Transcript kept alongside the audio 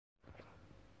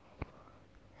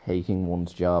hating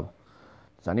one's job.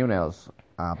 Does anyone else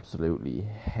absolutely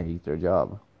hate their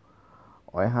job?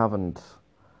 I haven't,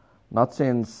 not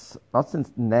since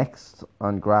Next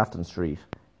on Grafton Street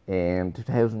in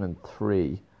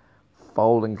 2003,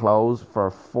 folding clothes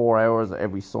for 4 hours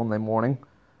every Sunday morning.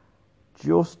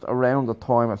 Just around the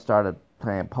time I started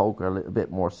playing poker a little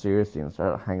bit more seriously and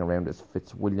started hanging around this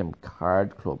Fitzwilliam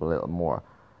card club a little more.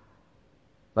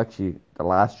 Actually, the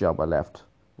last job I left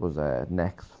was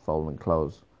Next folding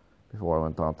clothes before I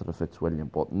went on to the Fitzwilliam.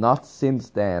 But not since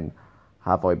then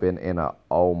have I been in a,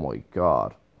 oh my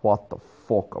god, what the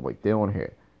fuck am I doing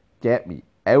here? Get me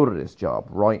out of this job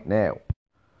right now.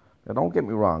 Now, don't get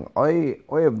me wrong, I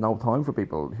have no time for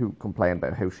people who complain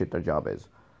about how shit their job is.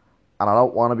 And I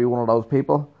don't want to be one of those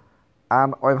people.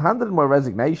 And I've handed in my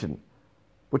resignation,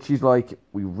 but she's like,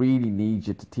 we really need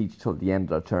you to teach till the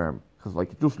end of the term because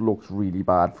like it just looks really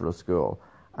bad for the school.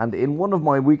 And in one of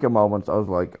my weaker moments, I was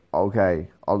like, okay,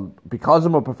 I'll because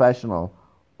I'm a professional,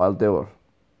 I'll do it.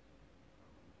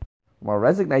 My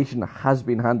resignation has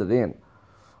been handed in.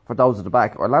 For those at the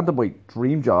back, I landed my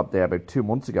dream job there about 2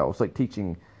 months ago. It's like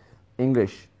teaching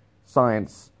English,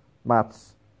 science,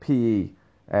 maths, PE,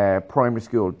 primary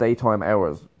school, daytime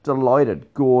hours.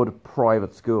 Delighted, good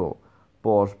private school.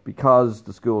 But because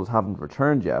the schools haven't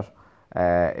returned yet,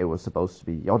 it was supposed to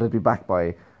be, they'll be back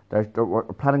by, we're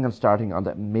planning on starting on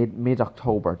the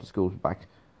mid-October. The schools will be back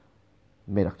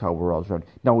mid-October rolls around.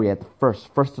 No, we had the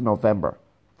first of November.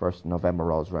 1st of November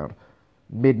rolls around.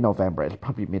 Mid-November, it'll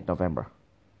probably be mid-November.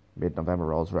 Mid-November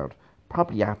rolls around.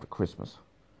 Probably after Christmas.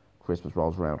 Christmas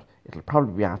rolls around. It'll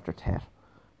probably be after Tet,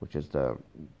 which is the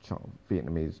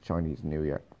Vietnamese Chinese New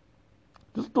Year.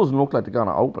 Just doesn't look like they're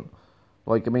gonna open.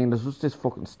 Like, I mean, there's just this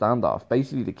fucking standoff.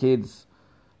 Basically, the kids,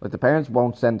 like the parents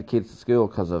won't send the kids to school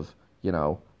because of,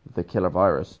 the killer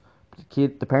virus.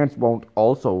 But the parents won't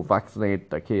also vaccinate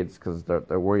their kids because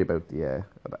they're worried about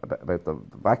the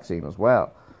vaccine as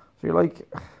well. So you're like,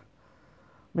 I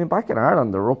mean, back in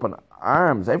Ireland, they're up in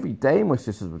arms every day. My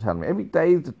sisters were telling me every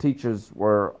day the teachers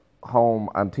were home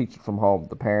and teaching from home.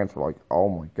 The parents were like, "Oh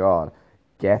my god,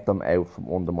 get them out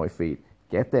from under my feet.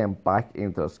 Get them back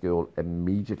into the school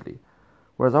immediately."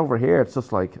 Whereas over here, it's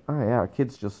just like, oh yeah, our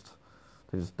kids just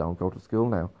don't go to school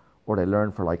now, or they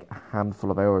learn for like a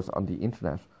handful of hours on the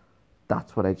internet.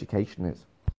 That's what education is.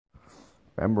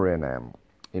 Remember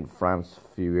in France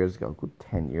a few years ago, good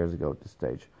 10 years ago at this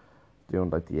stage, doing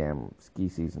like the ski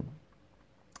season,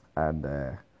 and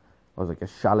I was like a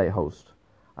chalet host,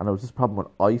 and there was this problem with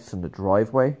ice in the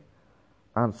driveway,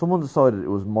 and someone decided it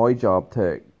was my job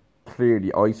to clear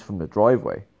the ice from the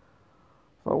driveway.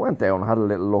 So I went down and had a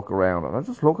little look around, and I was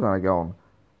just looking at it going,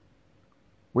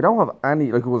 we don't have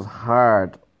any, like it was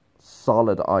hard,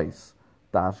 solid ice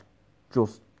that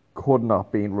just could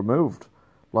not be removed.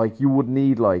 Like you would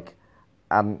need like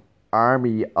an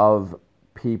army of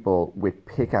people with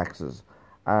pickaxes,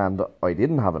 and I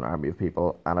didn't have an army of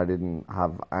people, and I didn't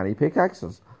have any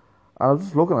pickaxes. And I was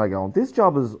just looking at it going, this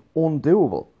job is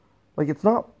undoable. Like it's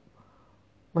not,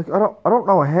 like I don't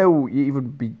know how you even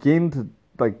begin to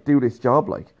like do this job.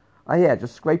 Like, oh yeah,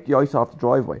 just scrape the ice off the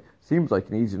driveway. Seems like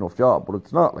an easy enough job, but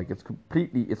it's not. Like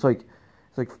it's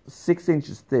like 6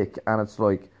 inches thick, and it's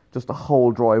like just the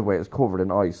whole driveway is covered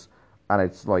in ice, and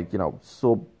it's like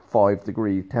sub 5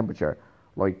 degree temperature.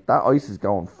 Like that ice is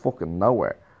going fucking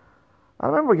nowhere. I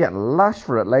remember getting lashed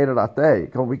for it later that day.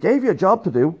 Going, we gave you a job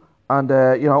to do, and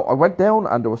I went down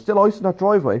and there was still ice in that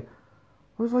driveway.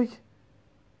 I was like,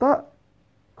 that.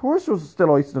 Of course, there was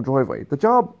still ice in the driveway. The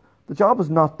job is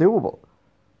not doable.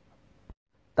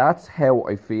 That's how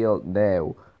I feel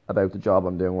now about the job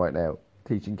I'm doing right now,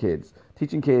 teaching kids.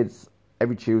 Teaching kids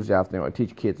every Tuesday afternoon. I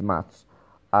teach kids maths,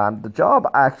 and the job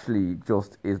actually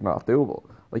just is not doable.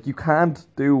 Like you can't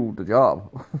do the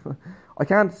job. I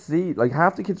can't see, like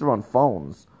half the kids are on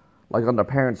phones, like on their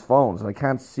parents' phones, and I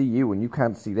can't see you and you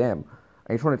can't see them, and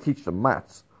you're trying to teach them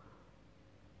maths.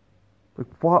 Like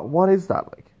what is that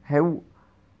like? How you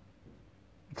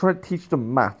trying to teach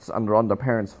them maths and they're on their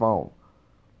parents' phone?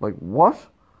 Like what?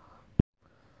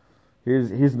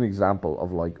 Here's an example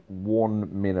of like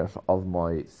 1 minute of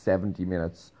my 70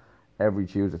 minutes every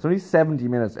Tuesday. It's only 70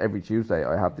 minutes every Tuesday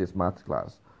I have this maths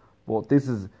class. But this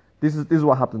is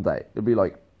what happened today. It'll be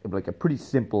like a pretty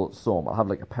simple sum. I'll have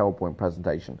like a PowerPoint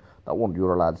presentation that one of the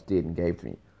other lads did and gave to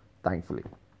me, thankfully.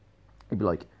 It'd be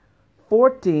like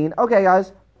 14. Okay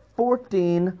guys,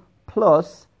 14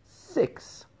 plus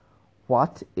 6.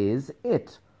 What is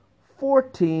it?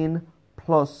 14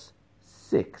 plus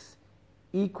 6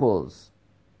 equals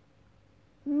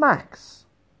max.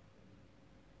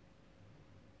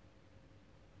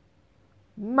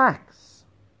 Max.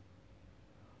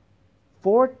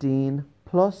 14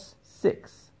 plus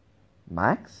 6.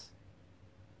 Max?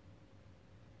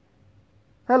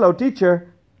 Hello,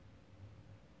 teacher.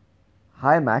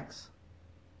 Hi, Max.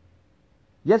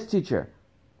 Yes, teacher.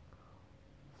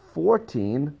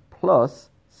 14 plus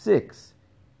 6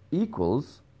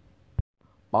 equals...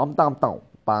 Bom, dom, dom,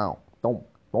 bom, dom,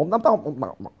 bom, dom, dom, bom,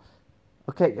 dom.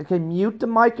 Okay, mute the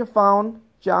microphone.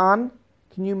 John,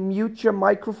 can you mute your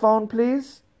microphone,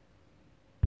 please?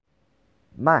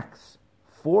 Max,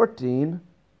 14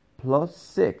 plus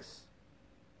 6.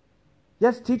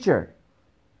 Yes, teacher.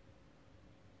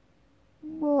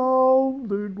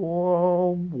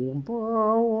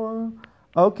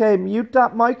 Okay, mute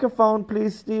that microphone,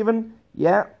 please, Stephen.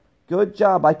 Yeah, good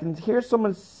job. I can hear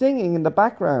someone singing in the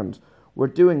background. We're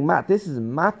doing math. This is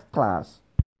math class.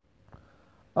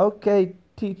 Okay,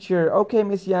 teacher. Okay,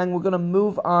 Miss Yang, we're gonna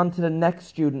move on to the next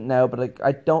student now, but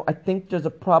I think there's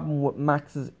a problem with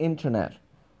Max's internet.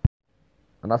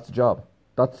 And that's the job.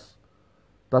 That's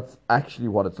actually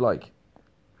what it's like.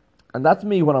 And that's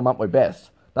me when I'm at my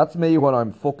best. That's me when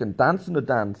I'm fucking dancing the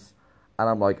dance and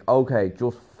I'm like, okay,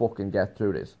 just fucking get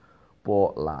through this.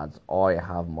 But lads, I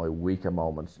have my weaker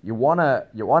moments. You wanna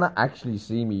actually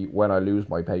see me when I lose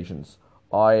my patience.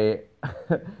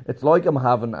 It's like I'm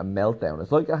having a meltdown.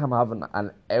 It's like I'm having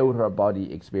an outer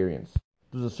body experience.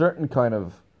 There's a certain kind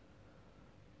of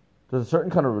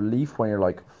relief when you're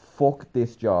like, fuck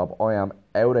this job. I am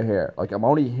out of here. Like, I'm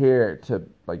only here to,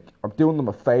 like, I'm doing them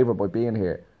a favor by being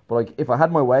here. But like, if I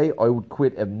had my way, I would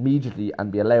quit immediately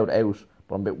and be allowed out.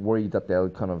 But I'm a bit worried that they'll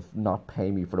kind of not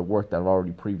pay me for the work that I've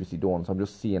already previously done. So I'm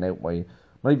just seeing out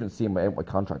not even seeing out my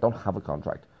contract. I don't have a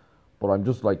contract, but I'm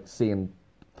just like seeing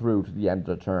through to the end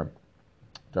of the term.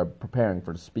 They're preparing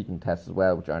for the speaking tests as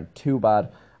well, which aren't too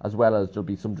bad. As well as there'll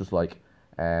be some just like,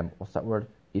 what's that word?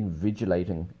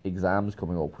 Invigilating exams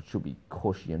coming up, which should be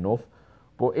cushy enough.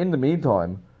 But in the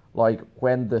meantime, like,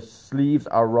 when the sleeves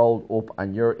are rolled up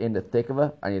and you're in the thick of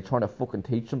it and you're trying to fucking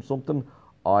teach them something,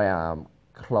 I am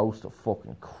close to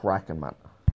fucking cracking, man.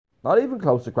 Not even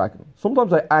close to cracking.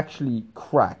 Sometimes I actually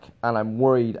crack and I'm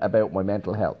worried about my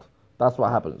mental health. That's what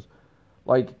happens.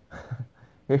 Like,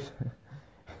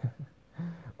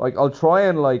 like, I'll try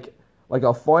and like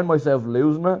I'll find myself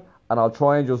losing it and I'll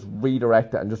try and just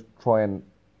redirect it and just try and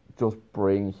just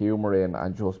bring humor in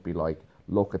and just be like,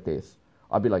 look at this.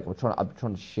 I'll be like, I'm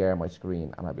trying to share my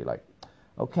screen, and I'll be like,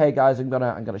 okay, guys, I'm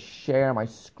gonna share my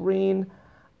screen,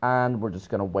 and we're just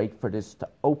gonna wait for this to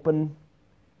open.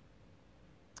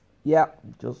 Yeah,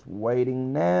 just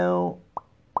waiting now.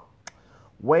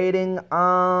 Waiting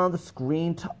on the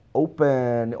screen to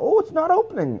open. Oh, it's not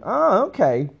opening. Oh,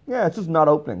 okay. Yeah, it's just not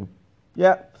opening.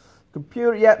 Yeah,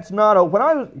 computer. Yeah, it's not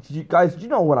open. Guys, did you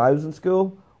know when I was in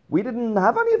school, we didn't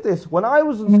have any of this. When I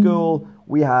was in school,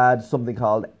 we had something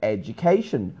called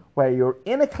education, where you're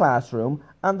in a classroom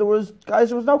and there was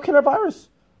no killer virus.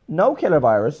 No killer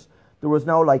virus. There was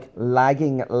no like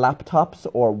lagging laptops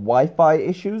or Wi-Fi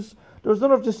issues. There was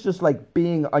none of just like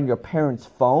being on your parents'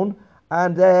 phone.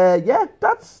 And yeah,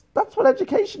 that's what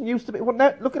education used to be. Well,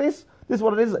 now look at this. This is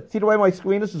what it is. See the way my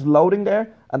screen is just loading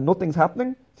there and nothing's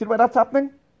happening? See the way that's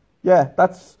happening? Yeah,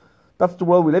 that's the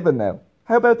world we live in now.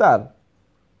 How about that?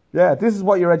 Yeah, this is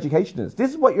what your education is.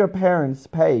 This is what your parents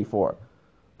pay for.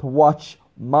 To watch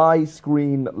my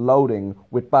screen loading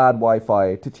with bad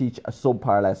Wi-Fi to teach a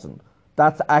subpar lesson.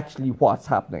 That's actually what's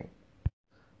happening.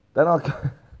 Then I'll kind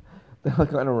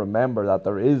of remember that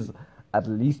there is at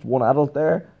least one adult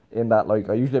there, in that, like,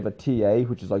 I usually have a TA,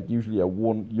 which is like usually a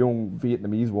one young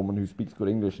Vietnamese woman who speaks good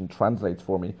English and translates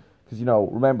for me. Because, you know,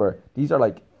 remember, these are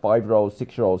like 5-year-olds,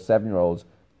 6-year-olds, 7-year-olds.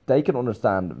 They can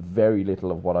understand very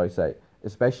little of what I say.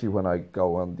 Especially when I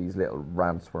go on these little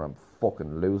rants where I'm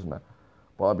fucking losing it.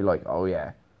 But I'll be like, oh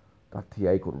yeah, that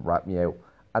TA could rat me out.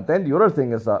 And then the other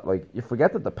thing is that, like, you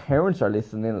forget that the parents are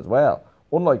listening in as well.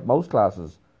 Unlike most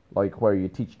classes, like where you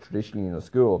teach traditionally in a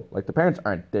school, like the parents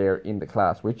aren't there in the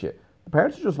class with you. The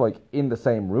parents are just like in the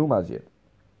same room as you.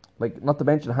 Like, not to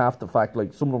mention half the fact,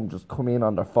 like, some of them just come in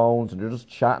on their phones and they're just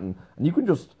chatting. And you can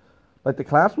just, like, the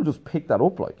class will just pick that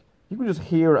up, like. You can just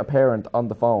hear a parent on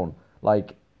the phone,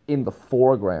 like, in the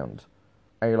foreground,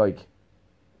 and you're like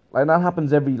that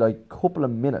happens every like couple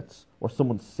of minutes, or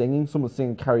someone's singing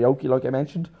karaoke, like I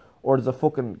mentioned, or there's a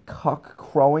fucking cock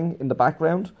crowing in the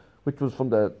background, which was from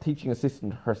the teaching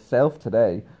assistant herself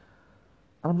today.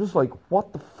 And I'm just like,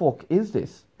 what the fuck is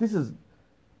this? This is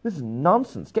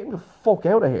nonsense. Get me the fuck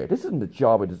out of here. This isn't the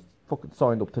job I just fucking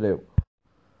signed up to do.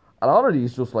 And all of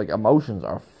these just like emotions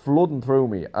are flooding through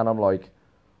me, and I'm like,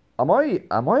 am I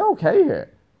okay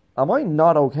here? Am I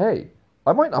not okay?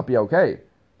 I might not be okay. You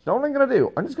know what I'm going to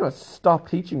do? I'm just going to stop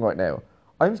teaching right now.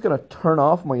 I'm just going to turn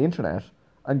off my internet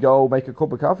and go make a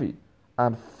cup of coffee.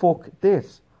 And fuck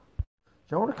this. Do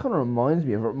you know what it kind of reminds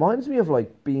me of? It reminds me of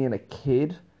like being a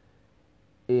kid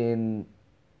in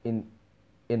in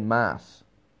in mass.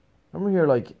 Remember you're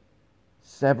like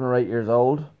 7 or 8 years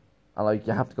old, and like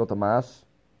you have to go to mass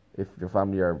if your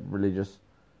family are religious.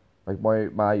 Like my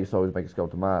ma used to always make us go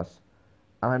to mass,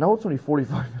 and I know it's only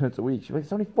 45 minutes a week. She's like,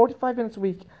 it's only 45 minutes a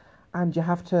week, and you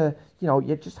have to,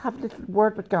 you just have a little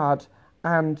word with God,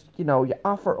 and you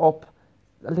offer up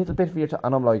a little bit of your time.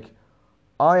 And I'm like,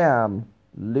 I am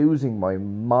losing my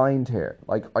mind here.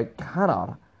 Like I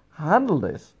cannot handle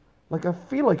this. Like I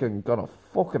feel like I'm gonna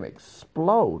fucking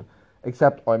explode.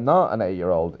 Except I'm not an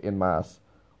 8-year-old in mass.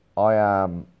 I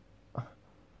am.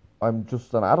 I'm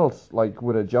just an adult, like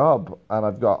with a job, and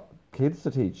I've got kids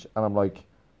to teach, and I'm like,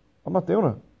 I'm not doing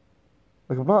it.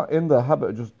 Like I'm not in the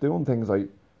habit of just doing things. I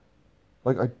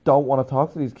don't want to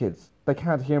talk to these kids. They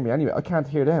can't hear me anyway. I can't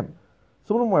hear them.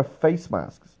 Some of them wear face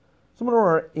masks. Some of them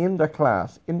are in their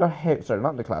class, in their house. Sorry,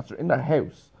 not in the class. They're in their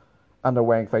house, and they're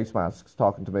wearing face masks,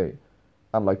 talking to me,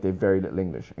 and like they've very little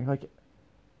English. And you're like,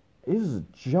 this is a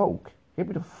joke. Get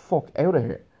me the fuck out of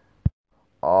here.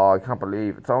 Oh, I can't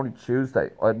believe it's only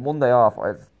Tuesday. I had Monday off.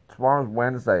 Tomorrow's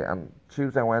Wednesday, and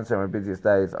Tuesday and Wednesday are my busiest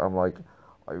days. I'm like,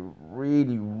 I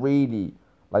really, really,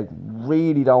 like,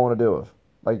 really don't want to do it.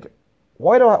 Like,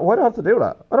 why do I have to do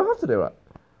that? I don't have to do that.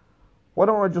 Why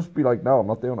don't I just be like, no, I'm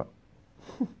not doing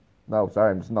it. No,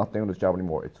 sorry, I'm just not doing this job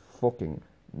anymore. It's fucking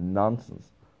nonsense.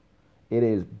 It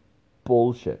is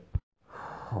bullshit.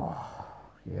 Oh,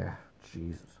 yeah,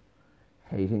 Jesus.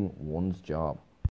 Hating one's job.